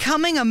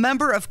 Becoming a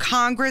member of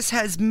Congress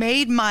has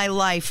made my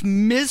life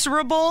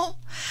miserable.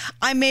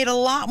 I made a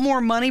lot more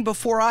money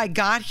before I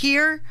got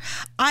here.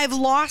 I've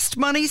lost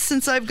money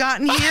since I've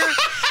gotten here.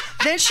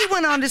 Then she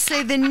went on to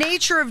say the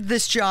nature of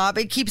this job,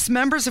 it keeps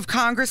members of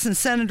Congress and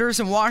senators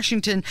in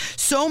Washington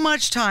so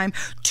much time,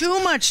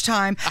 too much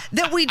time,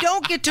 that we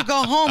don't get to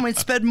go home and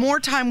spend more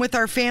time with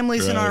our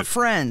families and our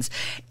friends.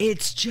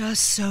 It's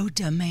just so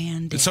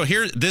demanding. So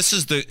this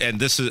is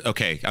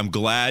okay, I'm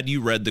glad you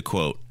read the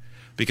quote,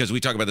 because we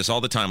talk about this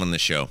all the time on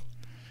this show.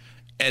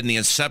 In the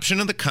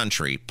inception of the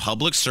country,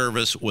 public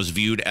service was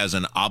viewed as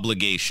an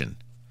obligation.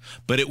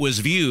 But it was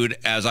viewed,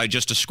 as I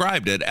just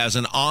described it, as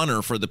an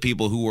honor for the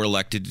people who were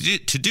elected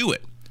to do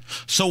it.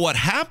 So what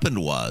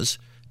happened was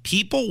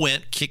people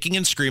went kicking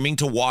and screaming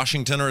to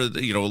Washington or,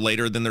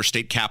 later than their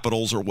state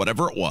capitals or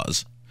whatever it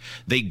was.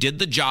 They did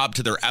the job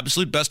to their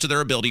absolute best of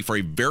their ability for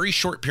a very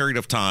short period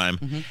of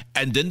time,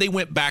 and then they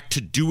went back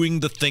to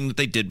doing the thing that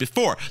they did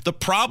before. The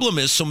problem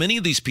is so many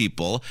of these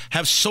people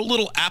have so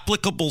little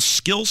applicable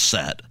skill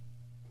set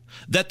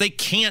that they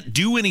can't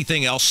do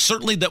anything else,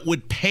 certainly that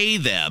would pay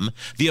them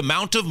the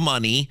amount of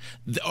money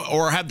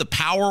or have the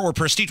power or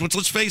prestige.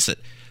 Let's face it,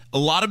 a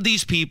lot of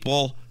these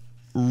people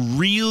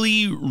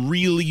really,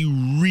 really,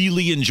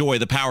 really enjoy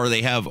the power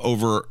they have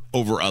over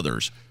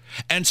others.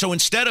 And so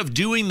instead of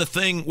doing the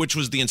thing which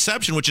was the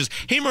inception, which is,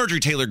 hey, Marjorie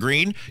Taylor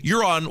Greene,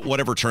 you're on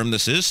whatever term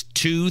this is,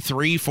 2,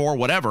 3, 4,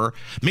 whatever.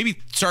 Maybe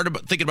start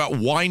thinking about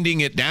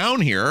winding it down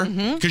here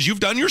because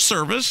you've done your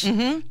service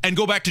and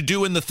go back to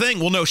doing the thing.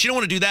 Well, no, she don't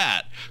want to do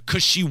that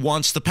because she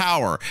wants the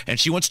power and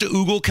she wants to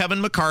oogle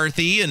Kevin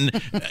McCarthy. And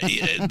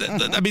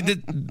I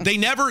mean, they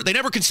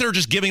never consider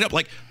just giving up.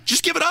 Like,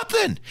 just give it up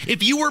then.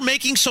 If you were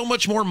making so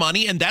much more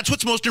money and that's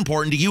what's most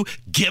important to you,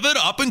 give it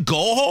up and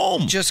go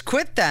home. Just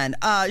quit then.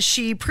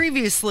 She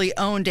previously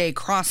owned a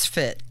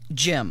CrossFit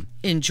gym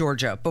in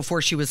Georgia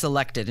before she was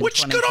elected in 2020.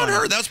 Which, good on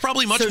her. That's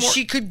probably much more. So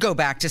she could go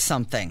back to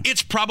something.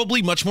 It's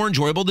probably much more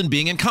enjoyable than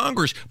being in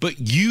Congress. But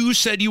you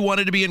said you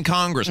wanted to be in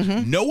Congress.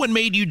 No one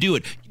made you do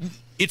it.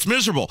 It's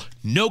miserable.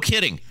 No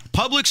kidding.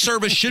 Public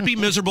service should be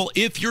miserable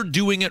if you're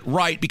doing it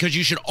right, because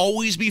you should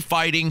always be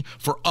fighting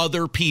for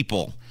other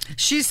people.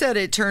 She said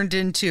it turned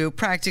into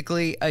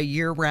practically a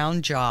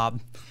year-round job.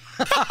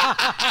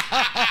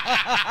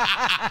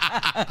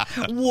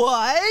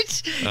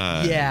 What?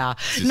 Yeah.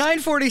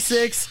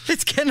 9:46.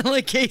 It's Kendall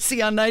and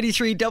Casey on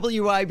 93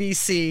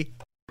 WIBC.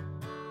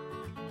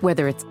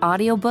 Whether it's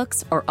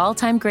audiobooks or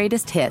all-time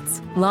greatest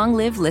hits, long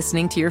live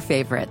listening to your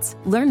favorites.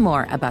 Learn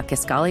more about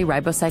Kisqali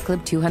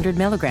Ribociclib 200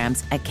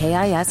 milligrams at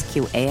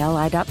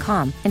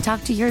KISQALI.com and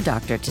talk to your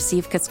doctor to see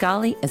if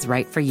Kisqali is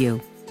right for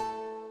you.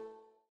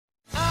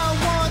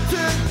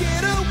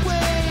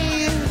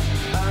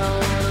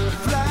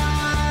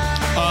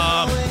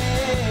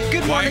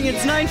 Good morning.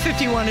 It's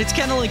 9:51. It's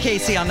Kendall and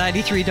Casey on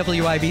 93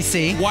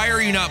 WIBC. Why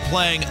are you not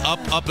playing Up,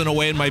 Up, and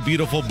Away in My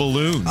Beautiful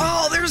Balloon?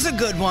 Oh, there's a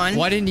good one.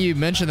 Why didn't you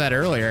mention that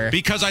earlier?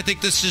 Because I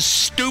think this is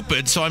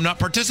stupid, so I'm not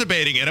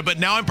participating in it. But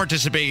now I'm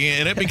participating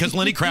in it because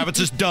Lenny Kravitz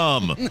is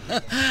dumb.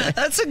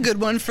 That's a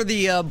good one for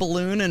the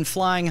balloon and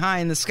flying high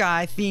in the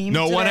sky theme.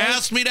 No today. one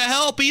asked me to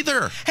help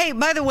either. Hey,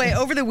 by the way,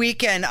 over the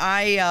weekend,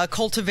 I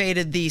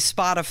cultivated the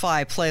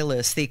Spotify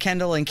playlist, the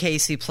Kendall and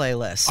Casey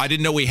playlist. I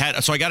didn't know we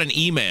had, so I got an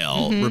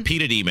email,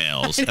 repeated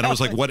emails, and I was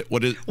like,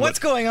 what's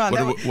going on?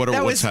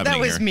 What's happening That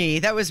was here? me.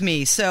 That was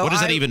me. So what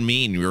does that even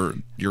mean?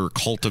 You're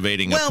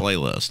cultivating a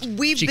playlist.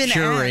 We've been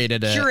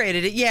curated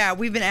it. Yeah,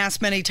 we've been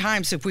asked many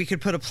times if we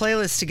could put a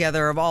playlist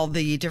together of all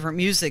the different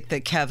music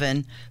that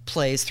Kevin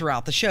plays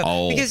throughout the show.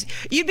 Oh. Because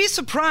you'd be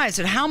surprised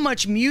at how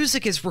much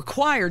music is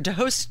required to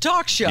host a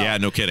talk show. Yeah,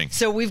 no kidding.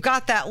 So we've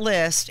got that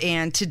list,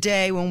 and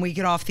today when we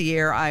get off the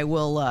air, I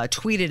will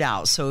tweet it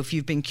out. So if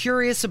you've been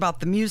curious about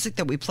the music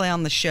that we play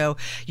on the show,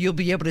 you'll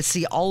be able to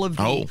see all of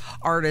the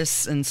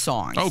artists and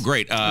songs. Oh,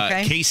 great.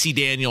 Okay? Casey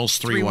Daniels,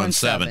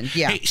 317.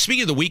 Yeah. Hey,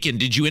 speaking of the weekend,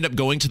 did you end up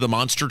going to the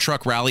Monster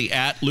Truck Rally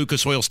at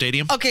Lucas Oil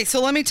Stadium? Okay,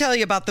 so let me tell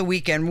you about the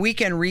weekend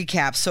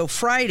recap. So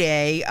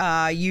Friday,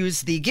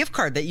 used the gift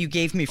card that you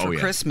gave me for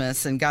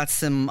Christmas and got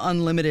some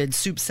unlimited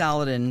soup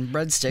salad and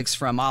breadsticks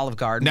from Olive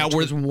Garden, which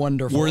was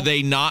wonderful. Were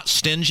they not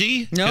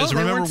stingy? No, because they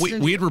remember, weren't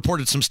stingy. we had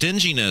reported some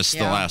stinginess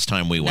the last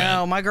time we went.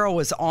 No, my girl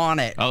was on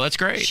it. Oh, that's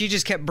great. She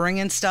just kept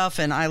bringing stuff,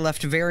 and I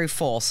left very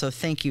full, so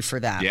thank you for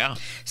that. Yeah.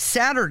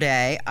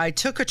 Saturday, I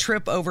took a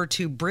trip over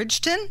to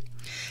Bridgeton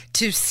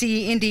to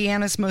see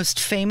Indiana's most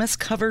famous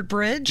covered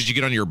bridge. Did you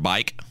get on your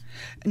bike?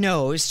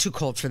 No, it was too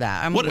cold for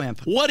that. I'm a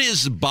wimp. What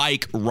is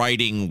bike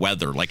riding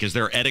weather? Like, is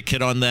there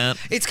etiquette on that?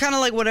 It's kind of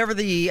like whatever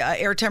the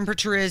air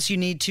temperature is, you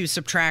need to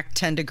subtract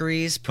 10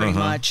 degrees pretty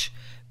much.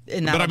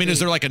 But I mean, is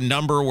there like a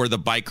number where the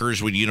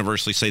bikers would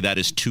universally say that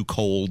is too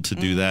cold to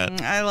do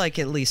that? I like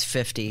at least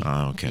 50.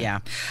 Oh, okay. Yeah.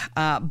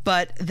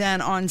 But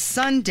then on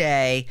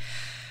Sunday,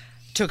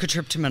 took a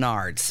trip to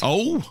Menards.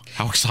 Oh,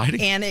 how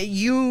exciting. And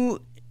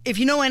if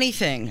you know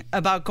anything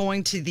about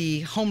going to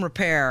the home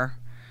repair,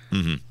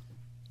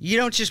 you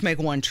don't just make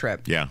one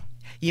trip. Yeah.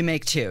 You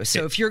make two.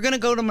 So if you're going to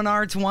go to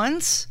Menards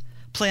once,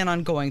 plan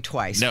on going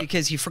twice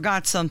because you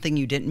forgot something,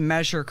 you didn't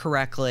measure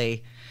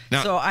correctly.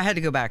 So I had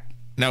to go back.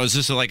 Now, is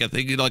this like a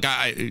thing? Like,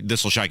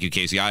 this will shock you,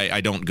 Casey. I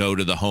don't go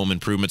to the home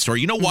improvement store.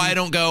 You know why I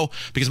don't go?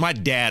 Because my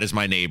dad is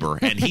my neighbor,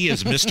 and he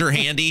is Mr.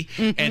 Handy.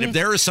 And if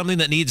there is something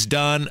that needs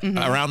done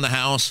around the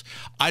house,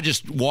 I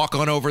just walk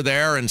on over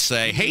there and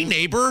say, hey,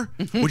 neighbor,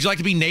 would you like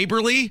to be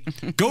neighborly?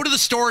 Go to the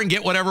store and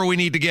get whatever we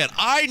need to get.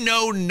 I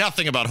know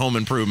nothing about home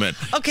improvement.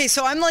 Okay,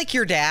 so I'm like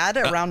your dad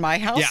around my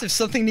house. Yeah. If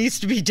something needs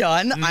to be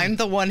done, I'm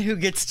the one who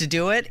gets to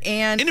do it.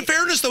 And in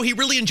fairness, though, he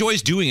really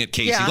enjoys doing it,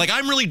 Casey. Yeah. Like,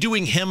 I'm really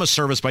doing him a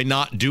service by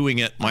not doing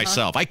it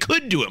myself. I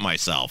could do it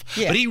myself,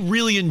 but he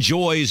really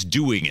enjoys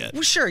doing it.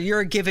 Well, sure, you're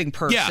a giving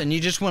person. Yeah. You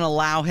just want to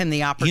allow him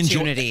the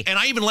opportunity. And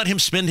I even let him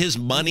spend his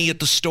money at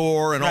the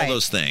store and all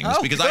those things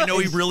because I know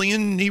he really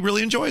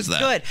enjoys that.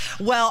 Good.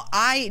 Well,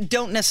 I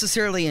don't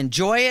necessarily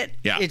enjoy it.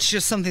 Yeah. It's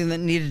just something that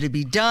needed to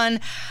be done.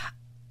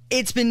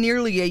 It's been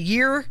nearly a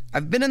year.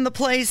 I've been in the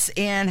place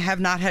and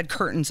have not had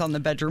curtains on the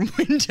bedroom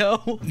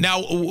window.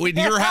 Now, in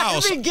your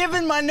house, I've been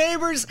giving my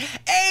neighbors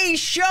a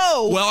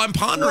show. Well, I'm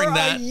pondering for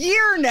that. a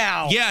year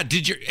now. Yeah,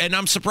 and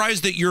I'm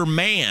surprised that your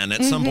man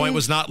at some point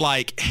was not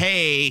like,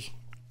 hey.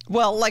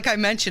 Well, like I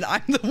mentioned,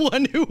 I'm the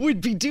one who would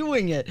be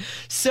doing it.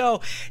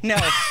 So, no,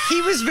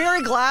 he was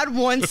very glad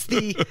once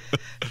the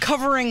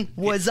covering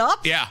was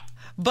up. Yeah.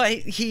 But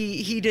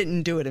he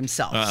didn't do it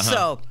himself.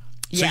 So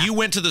you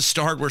went to the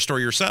hardware store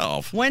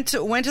yourself. Went to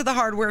the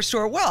hardware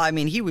store. Well, I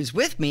mean, he was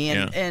with me.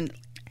 And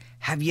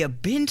have you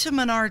been to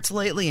Menards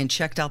lately and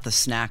checked out the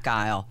snack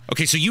aisle?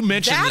 Okay, so you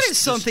mentioned that is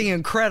something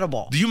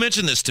incredible. You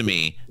mentioned this to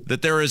me,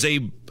 that there is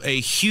a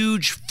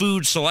huge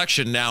food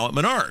selection now at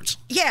Menards.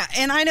 Yeah,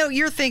 and I know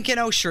you're thinking,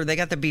 oh, sure, they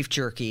got the beef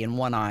jerky in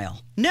one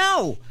aisle.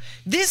 No,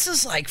 this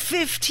is like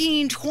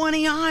 15,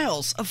 20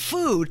 aisles of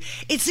food.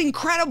 It's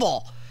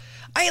incredible.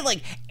 I had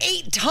like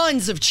 8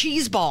 tons of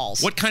cheese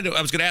balls. What kind of?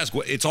 I was going to ask.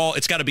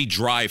 It's got to be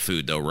dry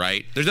food though,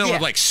 right? There's no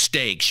like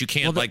steaks. You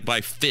can't like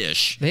buy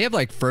fish. They have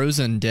like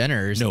frozen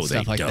dinners and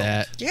stuff like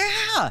that.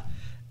 Yeah.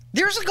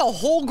 There's like a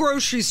whole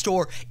grocery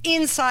store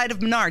inside of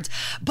Menards,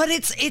 but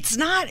it's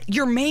not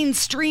your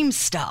mainstream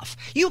stuff.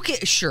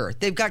 Sure,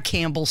 they've got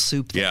Campbell's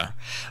soup there,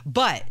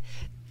 but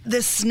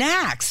the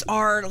snacks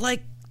are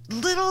like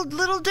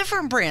little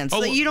different brands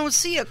that you don't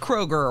see at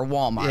Kroger or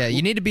Walmart. Yeah,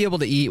 you need to be able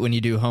to eat when you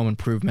do home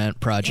improvement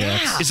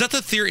projects. Yeah. Is that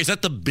the theory? Is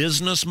that the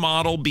business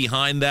model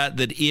behind that?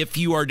 That if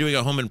you are doing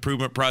a home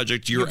improvement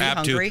project, you're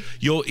apt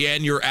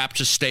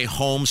to stay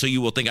home, so you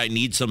will think, I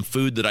need some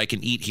food that I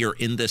can eat here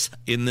in this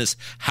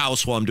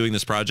house while I'm doing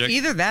this project.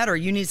 Either that, or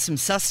you need some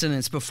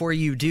sustenance before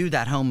you do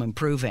that home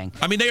improving.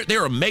 I mean,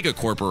 they're a mega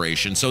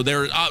corporation, so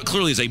there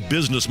clearly is a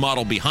business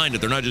model behind it.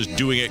 They're not just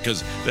doing it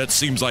because that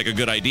seems like a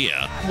good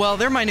idea. Well,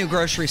 they're my new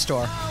grocery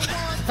store.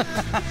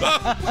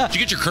 Did you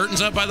get your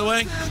curtains up, by the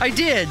way? I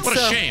did. What a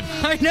shame.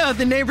 I know,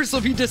 the neighbors will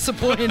be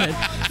disappointed.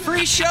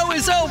 Free show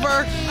is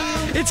over.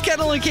 It's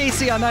Kendall and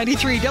Casey on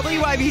 93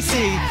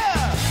 WIBC.